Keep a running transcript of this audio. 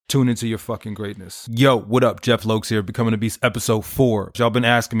Tune into your fucking greatness. Yo, what up? Jeff Lokes here, Becoming a Beast, episode 4. Y'all been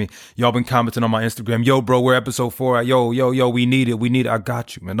asking me. Y'all been commenting on my Instagram. Yo, bro, we're episode 4. Yo, we need it. I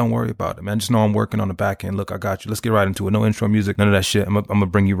got you, man. Don't worry about it, man. Just know I'm working on the back end. Look, I got you. Let's get right into it. No intro music, none of that shit. I'm going to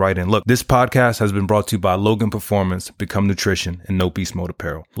bring you right in. Look, this podcast has been brought to you by Logan Performance, Become Nutrition, and No Beast Mode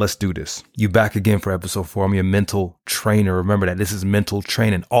Apparel. Let's do this. You back again for episode 4. I'm your mental trainer. Remember that this is mental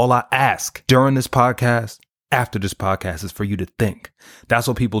training. All I ask during this podcast, after this podcast, is for you to think. That's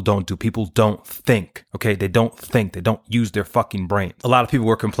what people don't do. People don't think, okay? They don't think. They don't use their fucking brain. A lot of people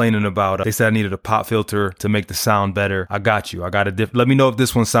were complaining about, they said I needed a pop filter to make the sound better. I got you. I got a let me know if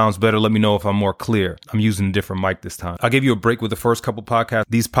this one sounds better. Let me know if I'm more clear. I'm using a different mic this time. I'll give you a break with the first couple podcasts.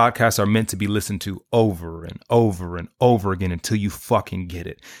 These podcasts are meant to be listened to over and over and over again until you fucking get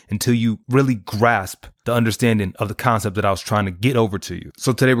it, until you really grasp the understanding of the concept that I was trying to get over to you.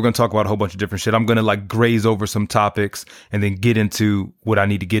 So today we're going to talk about a whole bunch of different shit. I'm going to graze over some topics and then get into what I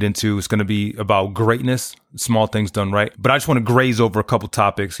need to get into. It's going to be about greatness, small things done right. But I just want to graze over a couple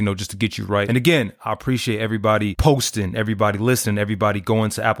topics, just to get you right. And again, I appreciate everybody posting, everybody listening, everybody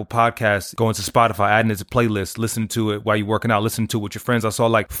going to Apple Podcasts, going to Spotify, adding it to playlist, listening to it while you're working out, listening to it with your friends. I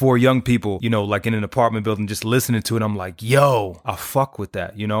saw 4 young people, in an apartment building, just listening to it. I'm like, yo, I fuck with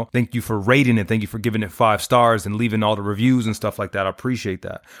that, Thank you for rating it. Thank you for giving it 5 stars and leaving all the reviews and stuff like that. I appreciate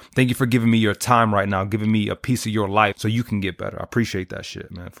that. Thank you for giving me your time right now, giving me a piece of your life so you can get better. I appreciate that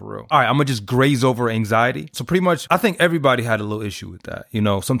shit, man, for real. All right, I'm gonna just graze over anxiety. So pretty much, I think everybody had a little issue with that.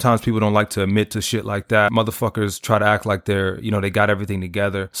 Sometimes people don't like to admit to shit like that. Motherfuckers try to act like they're, they got everything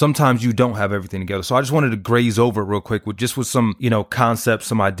together. Sometimes you don't have everything together. So I just wanted to graze over it real quick with some, concepts,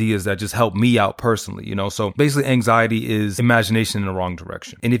 some ideas that just help me out personally, So basically, anxiety is imagination in the wrong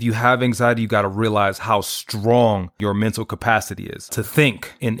direction. And if you have anxiety, you got to realize how strong your mental capacity is to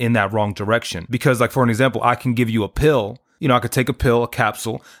think in that wrong direction. Because for an example, I can give you a pill. I could take a pill, a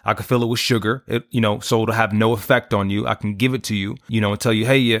capsule. I could fill it with sugar, so it'll have no effect on you. I can give it to you, and tell you,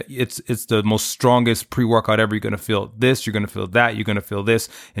 hey, yeah, it's the most strongest pre-workout ever. You're going to feel this. You're going to feel that. You're going to feel this.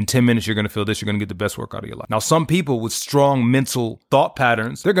 In 10 minutes, you're going to feel this. You're going to get the best workout of your life. Now, some people with strong mental thought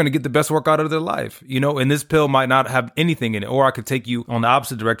patterns, they're going to get the best workout of their life, and this pill might not have anything in it. Or I could take you on the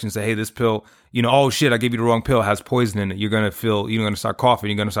opposite direction and say, hey, this pill, oh shit, I gave you the wrong pill, it has poison in it. You're going to start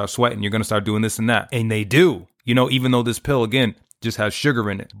coughing. You're going to start sweating. You're going to start doing this and that. And they do. Even though this pill, again, just has sugar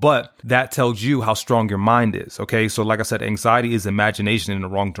in it. But that tells you how strong your mind is, okay? So like I said, anxiety is imagination in the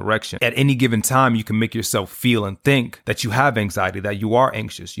wrong direction. At any given time, you can make yourself feel and think that you have anxiety, that you are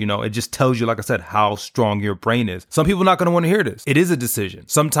anxious, It just tells you, like I said, how strong your brain is. Some people are not going to want to hear this. It is a decision.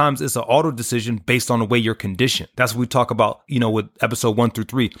 Sometimes it's an auto decision based on the way you're conditioned. That's what we talk about, with episode 1 through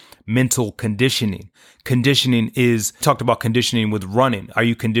 3, mental conditioning. Conditioning is, talked about conditioning with running. Are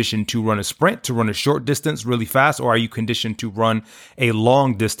you conditioned to run a sprint, to run a short distance really fast, or are you conditioned to run a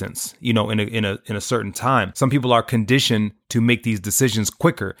long distance, in a certain time? Some people are conditioned to make these decisions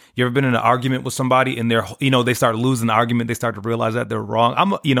quicker. You ever been in an argument with somebody and they start losing the argument, they start to realize that they're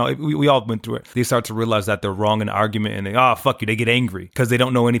wrong. We all went through it. They start to realize that they're wrong in an argument and fuck you. They get angry because they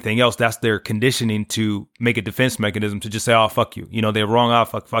don't know anything else. That's their conditioning to make a defense mechanism to just say, fuck you. They're wrong.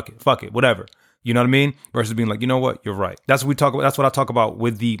 Fuck it, whatever. You know what I mean? Versus being like, you know what? You're right. That's what we talk about. That's what I talk about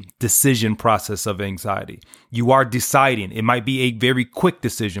with the decision process of anxiety. You are deciding. It might be a very quick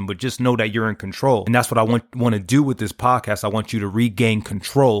decision, but just know that you're in control. And that's what I want to do with this podcast. I want you to regain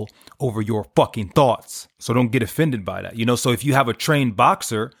control over your fucking thoughts. So don't get offended by that. So if you have a trained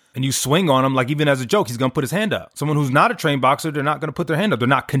boxer and you swing on him, even as a joke, he's going to put his hand up. Someone who's not a trained boxer, they're not going to put their hand up. They're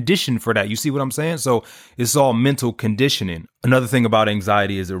not conditioned for that. You see what I'm saying? So it's all mental conditioning. Another thing about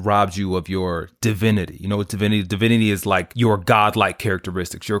anxiety is it robs you of your divinity. You know what divinity? Divinity is like your godlike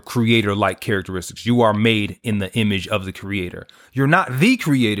characteristics, your creator-like characteristics. You are made in the image of the creator. You're not the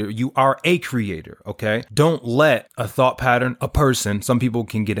creator. You are a creator, okay? Don't let a thought pattern, a person, some people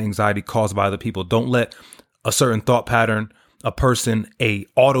can get anxiety caused by other people. Don't let a certain thought pattern, a person, a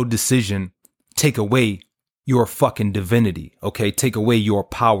auto decision take away your fucking divinity, okay? Take away your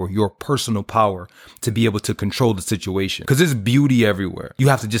power, your personal power to be able to control the situation. Because there's beauty everywhere. You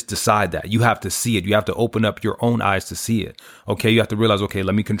have to just decide that. You have to see it. You have to open up your own eyes to see it, okay? You have to realize, okay,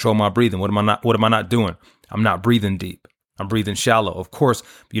 let me control my breathing. What am I not doing? I'm not breathing deep. I'm breathing shallow. Of course,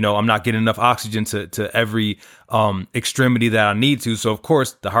 I'm not getting enough oxygen to every extremity that I need to. So of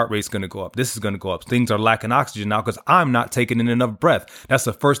course the heart rate's going to go up. This is going to go up. Things are lacking oxygen now because I'm not taking in enough breath. That's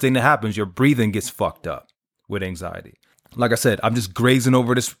the first thing that happens. Your breathing gets fucked up with anxiety. Like I said, I'm just grazing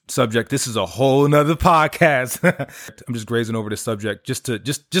over this subject. This is a whole nother podcast. I'm just grazing over this subject just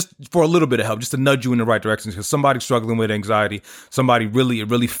for a little bit of help, just to nudge you in the right direction. Because somebody's struggling with anxiety, somebody it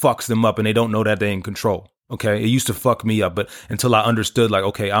really fucks them up and they don't know that they're in control. Okay, it used to fuck me up, but until I understood, like,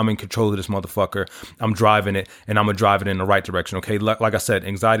 okay, I'm in control of this motherfucker. I'm driving it, and I'm gonna drive it in the right direction. Okay, like I said,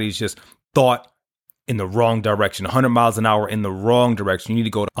 anxiety is just thought in the wrong direction. 100 miles an hour in the wrong direction. You need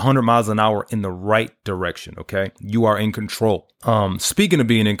to go 100 miles an hour in the right direction. Okay, you are in control. Speaking of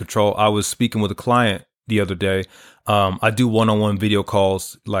being in control, I was speaking with a client the other day. I do one-on-one video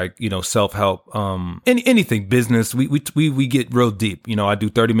calls, like, self-help, anything business. We get real deep. I do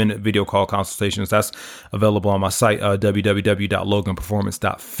 30-minute video call consultations. That's available on my site,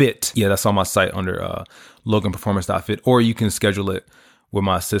 www.loganperformance.fit. Yeah, that's on my site under loganperformance.fit, or you can schedule it with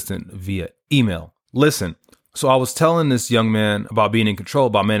my assistant via email. Listen, so I was telling this young man about being in control,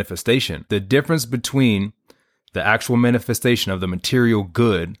 about manifestation, the difference between the actual manifestation of the material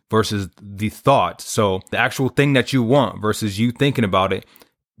good versus the thought. So the actual thing that you want versus you thinking about it,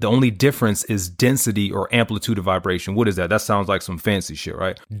 the only difference is density or amplitude of vibration. What is that? That sounds like some fancy shit,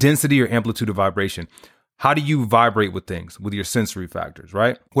 right? Density or amplitude of vibration. How do you vibrate with things? With your sensory factors,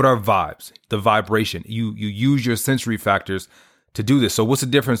 right? What are vibes? The vibration. You use your sensory factors to do this. So what's the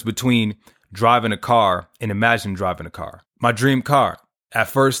difference between driving a car and imagine driving a car? My dream car. At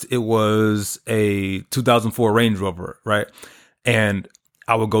first, it was a 2004 Range Rover, right? And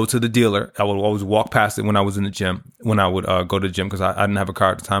I would go to the dealer. I would always walk past it when I was in the gym, when I would go to the gym, because I didn't have a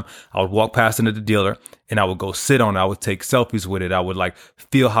car at the time. I would walk past it at the dealer, and I would go sit on it. I would take selfies with it. I would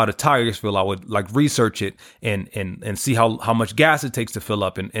feel how the tires feel. I would research it and see how much gas it takes to fill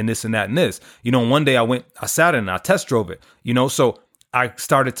up and this and that and this. One day I sat in it and I test drove it, so I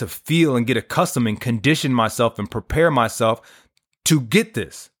started to feel and get accustomed and condition myself and prepare myself to get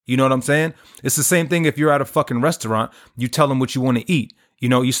this. You know what I'm saying? It's the same thing if you're at a fucking restaurant, you tell them what you want to eat.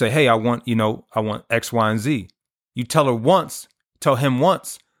 You say, hey, I want X, Y, and Z. You tell him once,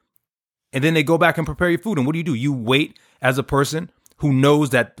 and then they go back and prepare your food. And what do? You wait as a person who knows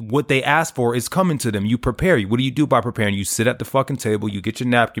that what they asked for is coming to them. You prepare. What do you do by preparing? You sit at the fucking table, you get your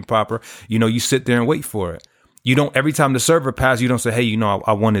napkin proper, you sit there and wait for it. You don't, every time the server passes, you don't say, hey,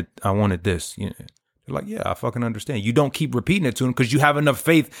 I wanted this. They're like, yeah, I fucking understand. You don't keep repeating it to them because you have enough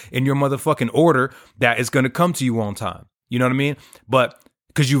faith in your motherfucking order that it's going to come to you on time. You know what I mean? But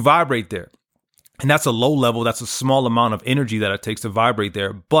because you vibrate there. And that's a low level. That's a small amount of energy that it takes to vibrate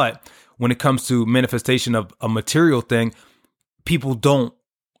there. But when it comes to manifestation of a material thing, people don't,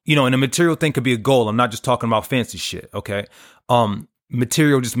 and a material thing could be a goal. I'm not just talking about fancy shit. Okay.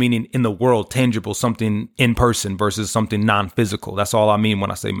 Material just meaning in the world, tangible, something in person versus something non-physical. That's all I mean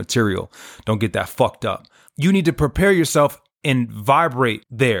when I say material. Don't get that fucked up. You need to prepare yourself and vibrate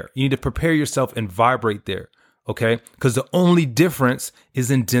there. Okay? Because the only difference is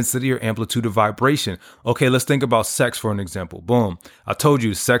in density or amplitude of vibration. Okay, let's think about sex for an example. Boom. I told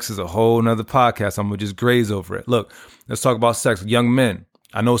you sex is a whole nother podcast. I'm going to just graze over it. Look, let's talk about sex. Young men.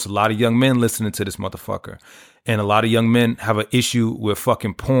 I know it's a lot of young men listening to this motherfucker. And a lot of young men have an issue with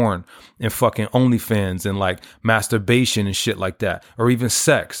fucking porn and fucking OnlyFans and masturbation and shit like that, or even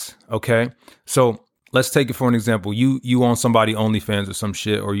sex. Okay. So let's take it for an example. You on somebody OnlyFans or some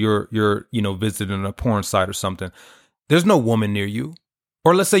shit, or you're visiting a porn site or something. There's no woman near you.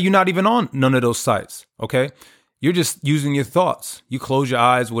 Or let's say you're not even on none of those sites. Okay. You're just using your thoughts. You close your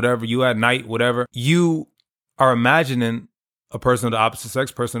eyes, whatever, you at night, whatever. You are imagining a person of the opposite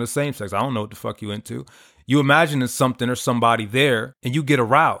sex, person of the same sex. I don't know what the fuck you into. You imagine something or somebody there and you get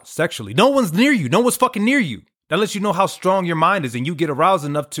aroused sexually. No one's near you. No one's fucking near you. That lets you know how strong your mind is, and you get aroused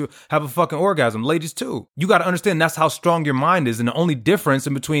enough to have a fucking orgasm. Ladies too. You got to understand that's how strong your mind is. And the only difference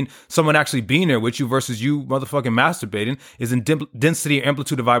in between someone actually being there with you versus you motherfucking masturbating is in density or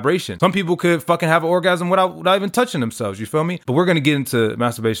amplitude of vibration. Some people could fucking have an orgasm without even touching themselves. You feel me? But we're going to get into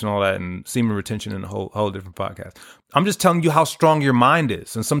masturbation and all that and semen retention in a whole different podcast. I'm just telling you how strong your mind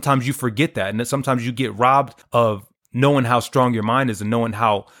is. And sometimes you forget that. And sometimes you get robbed of knowing how strong your mind is and knowing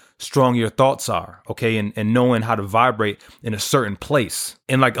how strong your thoughts are, okay, and knowing how to vibrate in a certain place.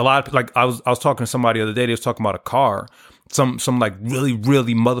 And a lot of I was talking to somebody the other day. They was talking about a car, some really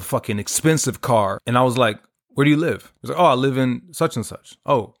really motherfucking expensive car, and I was like, "Where do you live?" He was like, "Oh, I live in such and such."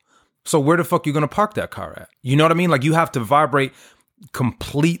 Oh, so where the fuck you gonna park that car at? You know what I mean? You have to vibrate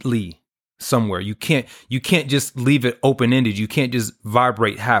completely somewhere. You can't just leave it open ended. You can't just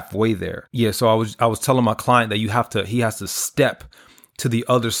vibrate halfway there. Yeah. So I was telling my client that he has to step to the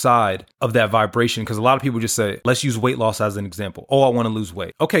other side of that vibration, because a lot of people just say, let's use weight loss as an example. Oh, I want to lose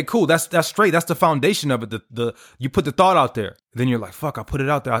weight. Okay, cool. That's straight. That's the foundation of it. You put the thought out there. Then you're like, fuck, I put it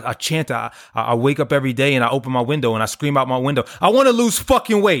out there. I chant it. I wake up every day and I open my window and I scream out my window, I want to lose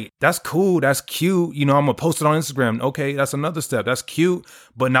fucking weight. That's cool. That's cute. I'm going to post it on Instagram. Okay, that's another step. That's cute.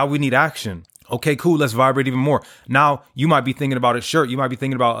 But now we need action. Okay, cool. Let's vibrate even more. Now you might be thinking about a shirt. You might be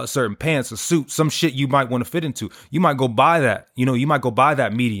thinking about a certain pants, a suit, some shit you might want to fit into. You might go buy that. You might go buy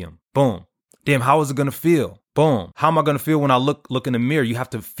that medium. Boom. Damn, how is it going to feel? Boom. How am I going to feel when I look in the mirror? You have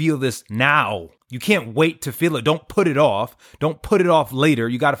to feel this now. You can't wait to feel it. Don't put it off. Don't put it off later.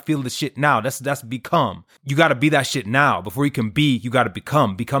 You got to feel the shit now. That's become. You got to be that shit now. Before you can be, you got to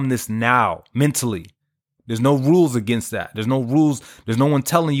become. Become this now, mentally. There's no rules against that. There's no rules. There's no one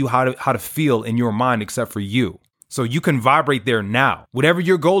telling you how to feel in your mind except for you. So you can vibrate there now. Whatever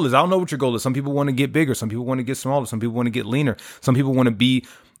your goal is. I don't know what your goal is. Some people want to get bigger. Some people want to get smaller. Some people want to get leaner. Some people want to be,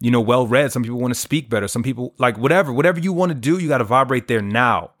 well-read. Some people want to speak better. Some people like whatever you want to do, you got to vibrate there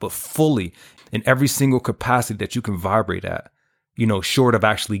now, but fully in every single capacity that you can vibrate at, short of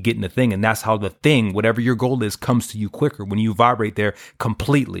actually getting the thing. And that's how the thing, whatever your goal is, comes to you quicker when you vibrate there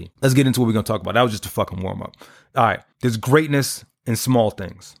completely. Let's get into what we're going to talk about. That was just a fucking warm up. All right. There's greatness in small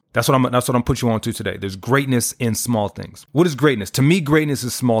things. That's what I'm putting you on to today. There's greatness in small things. What is greatness? To me, greatness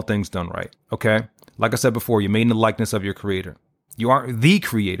is small things done right. Okay. Like I said before, you're made in the likeness of your creator. You aren't the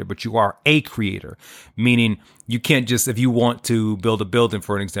creator, but you are a creator, meaning you can't just, if you want to build a building,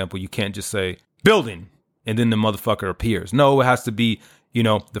 for an example, you can't just say building and then the motherfucker appears. No, it has to be,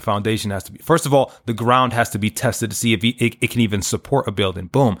 the foundation has to be, first of all, the ground has to be tested to see if it can even support a building.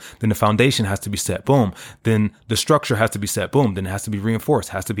 Boom. Then the foundation has to be set. Boom. Then the structure has to be set. Boom. Then it has to be reinforced,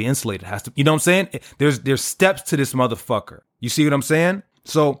 has to be insulated, has to, you know what I'm saying? There's steps to this motherfucker. You see what I'm saying?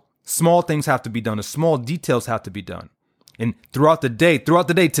 So small things have to be done. The small details have to be done. And throughout the day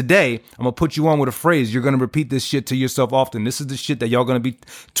today, I'm going to put you on with a phrase. You're going to repeat this shit to yourself often. This is the shit that y'all going to be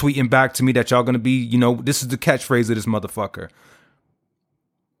tweeting back to me, that y'all going to be, this is the catchphrase of this motherfucker.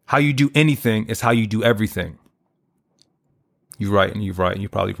 How you do anything is how you do everything. You're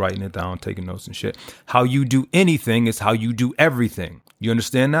probably writing it down, taking notes and shit. How you do anything is how you do everything. You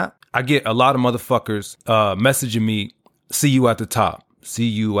understand that? I get a lot of motherfuckers messaging me, see you at the top. See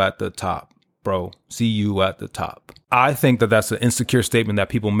you at the top, bro. See you at the top. I think that that's an insecure statement that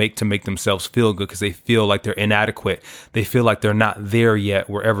people make to make themselves feel good because they feel like they're inadequate. They feel like they're not there yet,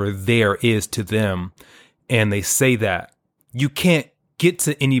 wherever there is to them. And they say that. You can't get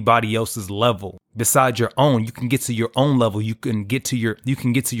to anybody else's level besides your own. You can get to your own level. You can get to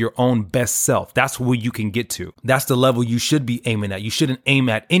your own best self. That's where you can get to. That's the level you should be aiming at. You shouldn't aim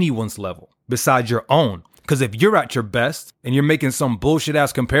at anyone's level besides your own. Because if you're at your best and you're making some bullshit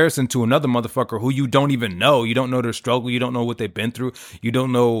ass comparison to another motherfucker who you don't even know, you don't know their struggle, you don't know what they've been through, you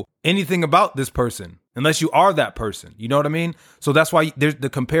don't know anything about this person unless you are that person. You know what I mean? So that's why the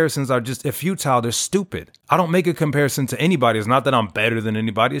comparisons are just futile. They're stupid. I don't make a comparison to anybody. It's not that I'm better than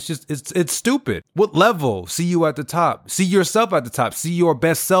anybody. It's just, it's stupid. What level? See you at the top. See yourself at the top. See your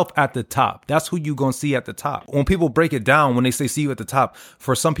best self at the top. That's who you gonna see at the top. When people break it down, when they say see you at the top,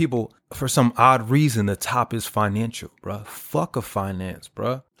 for some people, for some odd reason, the top is financial, bruh. Fuck a finance,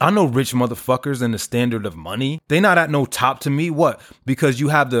 bruh. I know rich motherfuckers in the standard of money. They not at no top to me. What? Because you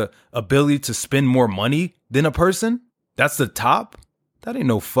have the ability to spend more money than a person? That's the top? That ain't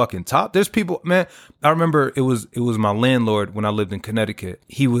no fucking top. There's people, man. I remember it was my landlord when I lived in Connecticut.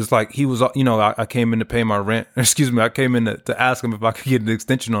 I came in to pay my rent. Excuse me. I came in to ask him if I could get an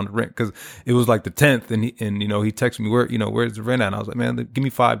extension on the rent because it was like the 10th. And he texted me where's the rent at? And I was like, man, give me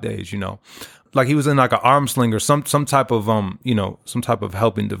 5 days, Like he was in like an arm sling or some type of some type of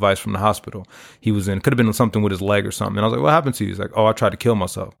helping device from the hospital he was in. Could have been something with his leg or something. And I was like, what happened to you? He's like, oh, I tried to kill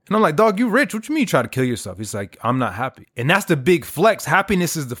myself. And I'm like, dog, you rich. What you mean you try to kill yourself? He's like, I'm not happy. And that's the big flex.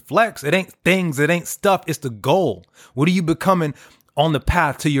 Happiness is the flex. It ain't things. It ain't stuff. It's the goal. What are you becoming on the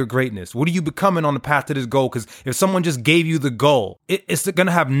path to your greatness? What are you becoming on the path to this goal? Because if someone just gave you the goal, it's going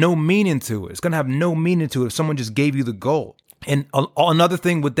to have no meaning to it. It's going to have no meaning to it if someone just gave you the goal. And another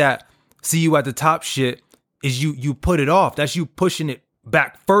thing with that, see you at the top shit is you put it off. That's you pushing it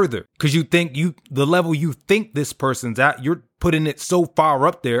back further because you think the level you think this person's at, you're putting it so far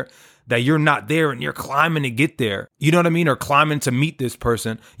up there that you're not there and you're climbing to get there. You know what I mean? Or climbing to meet this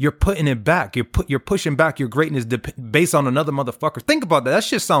person. You're putting it back. You're pushing back your greatness based on another motherfucker. Think about that. That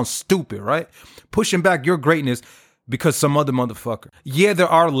shit sounds stupid, right? Pushing back your greatness because some other motherfucker. Yeah, there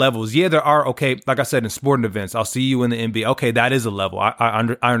are levels. Yeah, there are. Okay, like I said, in sporting events, I'll see you in the NBA. Okay, that is a level. I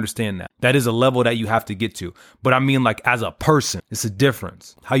understand that. That is a level that you have to get to. But I mean, like as a person, it's a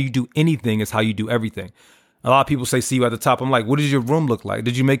difference. How you do anything is how you do everything. A lot of people say, see you at the top. I'm like, what does your room look like?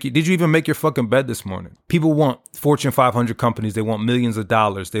 Did you even make your fucking bed this morning? People want Fortune 500 companies. They want millions of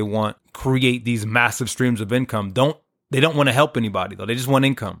dollars. They want create these massive streams of income. Don't They don't want to help anybody, though. They just want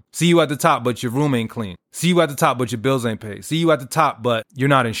income. See you at the top, but your room ain't clean. See you at the top, but your bills ain't paid. See you at the top, but you're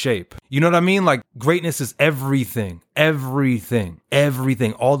not in shape. You know what I mean? Like, greatness is everything. Everything.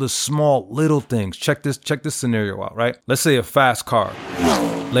 All the small little things. Check this scenario out, right? Let's say a fast car,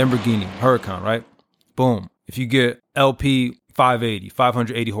 Lamborghini Huracan, right? Boom. If you get LP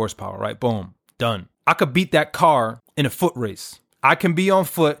 580 horsepower, right? Boom. Done. I could beat that car in a foot race. I can be on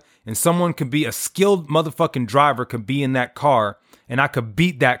foot, and someone can be a skilled motherfucking driver, could be in that car, and I could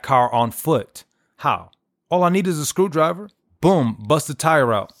beat that car on foot. How? All I need is a screwdriver. Boom, bust the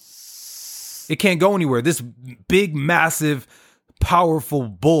tire out. It can't go anywhere. This big, massive, powerful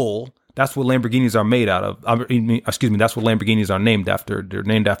bull, that's what Lamborghinis are made out of. That's what Lamborghinis are named after. They're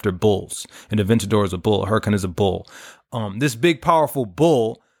named after bulls. An Aventador is a bull. A Huracan is a bull. This big, powerful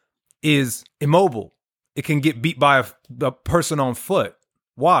bull is immobile. It can get beat by a person on foot.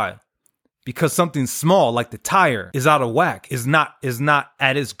 Why? Because something small like the tire is out of whack, is not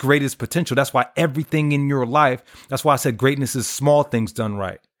at its greatest potential. That's why everything in your life, that's why I said greatness is small things done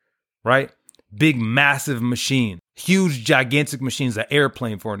right, right? Big, massive machine, huge, gigantic machines, an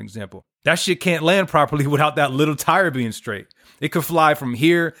airplane, for an example. That shit can't land properly without that little tire being straight. It could fly from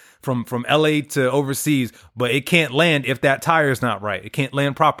here, from LA to overseas, but it can't land if that tire is not right. It can't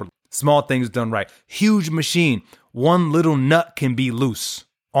land properly. Small things done right. Huge machine. One little nut can be loose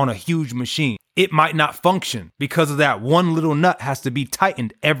on a huge machine. It might not function because of that. One little nut has to be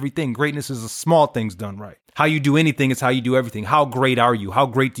tightened. Everything. Greatness is the small things done right. How you do anything is how you do everything. How great are you? How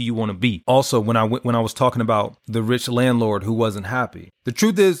great do you want to be? Also, when I was talking about the rich landlord who wasn't happy, the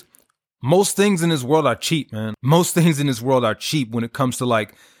truth is, most things in this world are cheap, man. Most things in this world are cheap when it comes to,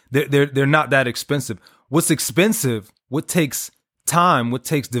 like, they're not that expensive. What's expensive, what takes time, what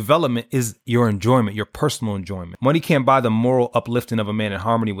takes development, is your enjoyment, your personal enjoyment. Money can't buy the moral uplifting of a man in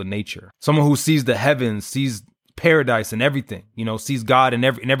harmony with nature. Someone who sees the heavens, sees paradise and everything, sees God and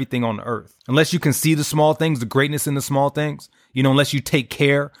everything on the earth. Unless you can see the small things, the greatness in the small things, unless you take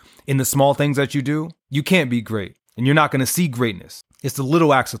care in the small things that you do, you can't be great. And you're not going to see greatness. It's the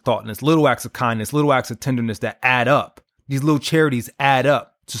little acts of thoughtfulness, little acts of kindness, little acts of tenderness that add up. These little charities add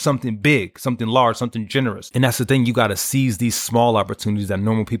up to something big, something large, something generous. And that's the thing. You got to seize these small opportunities that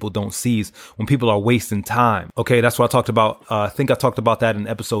normal people don't seize when people are wasting time. Okay, that's what I talked about. I think I talked about that in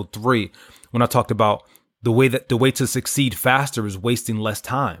episode 3 when I talked about the way to succeed faster is wasting less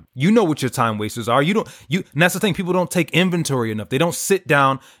time. You know what your time wasters are. And that's the thing. People don't take inventory enough. They don't sit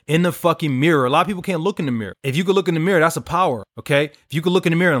down in the fucking mirror. A lot of people can't look in the mirror. If you could look in the mirror, that's a power. Okay. If you could look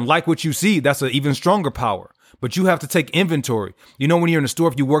in the mirror and like what you see, that's an even stronger power. But you have to take inventory. When you're in a store,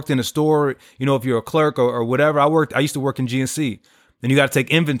 if you worked in a store, if you're a clerk or whatever, I used to work in GNC. Then you got to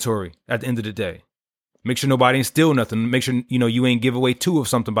take inventory at the end of the day. Make sure nobody ain't steal nothing. Make sure, you ain't give away 2 of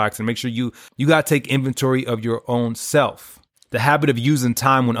something by accident. Make sure you got to take inventory of your own self. The habit of using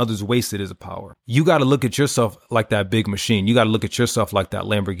time when others waste it is a power. You got to look at yourself like that big machine. You got to look at yourself like that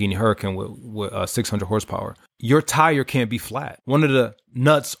Lamborghini Huracan with 600 horsepower. Your tire can't be flat. One of the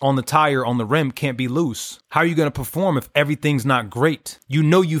nuts on the tire on the rim can't be loose. How are you going to perform if everything's not great?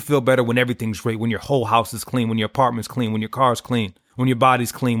 You feel better when everything's great, when your whole house is clean, when your apartment's clean, when your car's clean, when your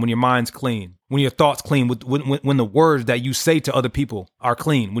body's clean, when your mind's clean, when your thoughts clean, when the words that you say to other people are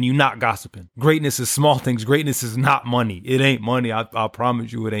clean, when you're not gossiping. Greatness is small things. Greatness is not money. It ain't money. I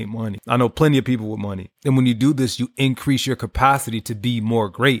promise you it ain't money. I know plenty of people with money. And when you do this, you increase your capacity to be more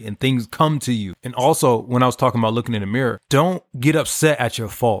great and things come to you. And also, when I was talking about looking in the mirror, don't get upset at your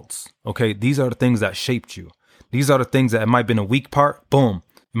faults. Okay. These are the things that shaped you. These are the things that it might have been a weak part. Boom.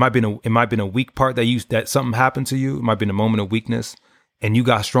 It might have been a weak part that something happened to you. It might have been a moment of weakness. And you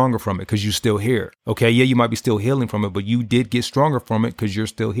got stronger from it because you're still here. Okay, yeah, you might be still healing from it, but you did get stronger from it because you're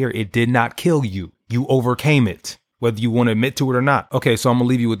still here. It did not kill you. You overcame it, whether you want to admit to it or not. Okay, so I'm going to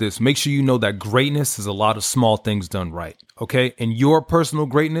leave you with this. Make sure you know that greatness is a lot of small things done right. Okay, and your personal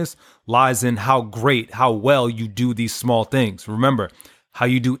greatness lies in how well you do these small things. Remember, how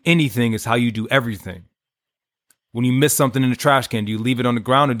you do anything is how you do everything. When you miss something in the trash can, do you leave it on the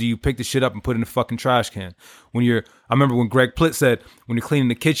ground or do you pick the shit up and put it in the fucking trash can? I remember when Greg Plitt said, when you're cleaning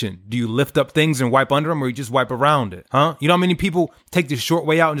the kitchen, do you lift up things and wipe under them or you just wipe around it? Huh? You know how many people take the short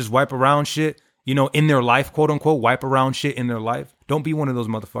way out and just wipe around shit, in their life, quote unquote, wipe around shit in their life? Don't be one of those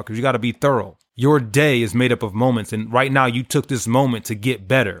motherfuckers. You got to be thorough. Your day is made up of moments. And right now you took this moment to get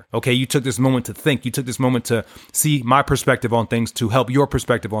better. Okay. You took this moment to think. You took this moment to see my perspective on things, to help your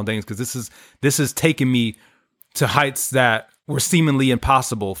perspective on things. Cause this is taking me to heights that were seemingly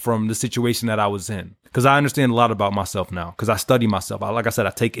impossible from the situation that I was in. Because I understand a lot about myself now. Because I study myself. Like I said,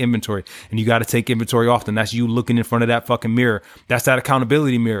 I take inventory. And you got to take inventory often. That's you looking in front of that fucking mirror. That's that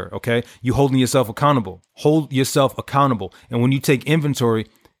accountability mirror, okay? You holding yourself accountable. Hold yourself accountable. And when you take inventory,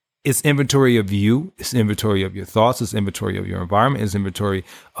 it's inventory of you. It's inventory of your thoughts. It's inventory of your environment. It's inventory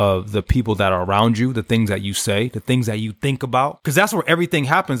of the people that are around you, the things that you say, the things that you think about. Because that's where everything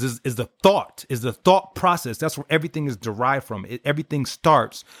happens is the thought process. That's where everything is derived from. Everything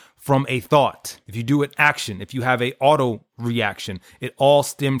starts from a thought. If you do an action, if you have a auto reaction, it all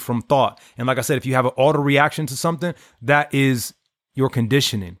stemmed from thought. And like I said, if you have an auto reaction to something, that is your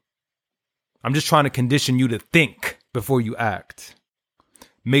conditioning. I'm just trying to condition you to think before you act.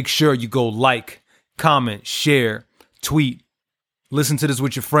 Make sure you go like, comment, share, tweet, listen to this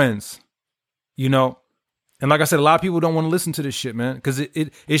with your friends, you know? And like I said, a lot of people don't want to listen to this shit, man, because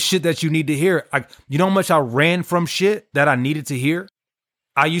it's shit that you need to hear. You know how much I ran from shit that I needed to hear?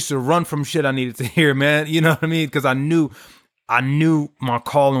 I used to run from shit I needed to hear, man. You know what I mean? Because I knew my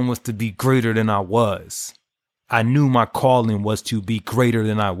calling was to be greater than I was. I knew my calling was to be greater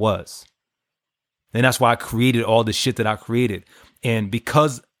than I was. And that's why I created all the shit that I created. And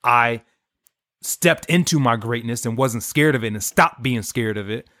because I stepped into my greatness and wasn't scared of it and stopped being scared of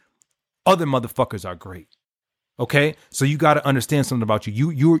it, other motherfuckers are great. Okay? So you got to understand something about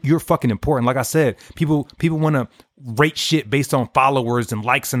you. You're fucking important. Like I said, people want to rate shit based on followers and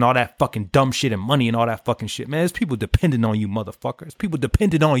likes and all that fucking dumb shit and money and all that fucking shit. Man, there's people dependent on you, motherfuckers. People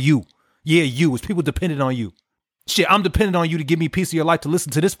dependent on you. Yeah, you. It's people dependent on you. Shit, I'm dependent on you to give me a piece of your life to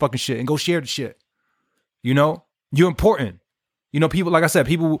listen to this fucking shit and go share the shit. You know? You're important. You know, people, like I said,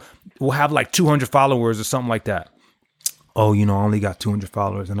 people will have like 200 followers or something like that. Oh, you know, I only got 200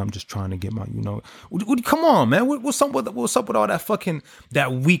 followers and I'm just trying to get my, you know, come on, man. What's up with all that fucking,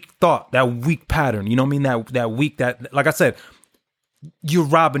 that weak thought, that weak pattern? You know what I mean? That weak, like I said, you're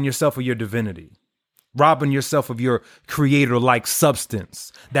robbing yourself of your divinity, robbing yourself of your creator-like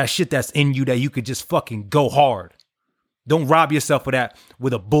substance, that shit that's in you that you could just fucking go hard. Don't rob yourself of that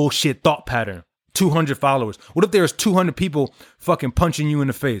with a bullshit thought pattern. 200 followers. What if there's 200 people fucking punching you in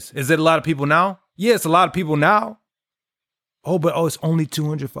the face? Is it a lot of people now? Yeah, it's a lot of people now. But it's only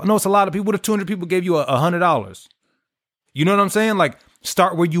 200. No, it's a lot of people. What if 200 people gave you $100? You know what I'm saying? Like,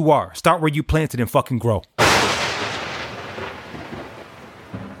 start where you are. Start where you planted and fucking grow.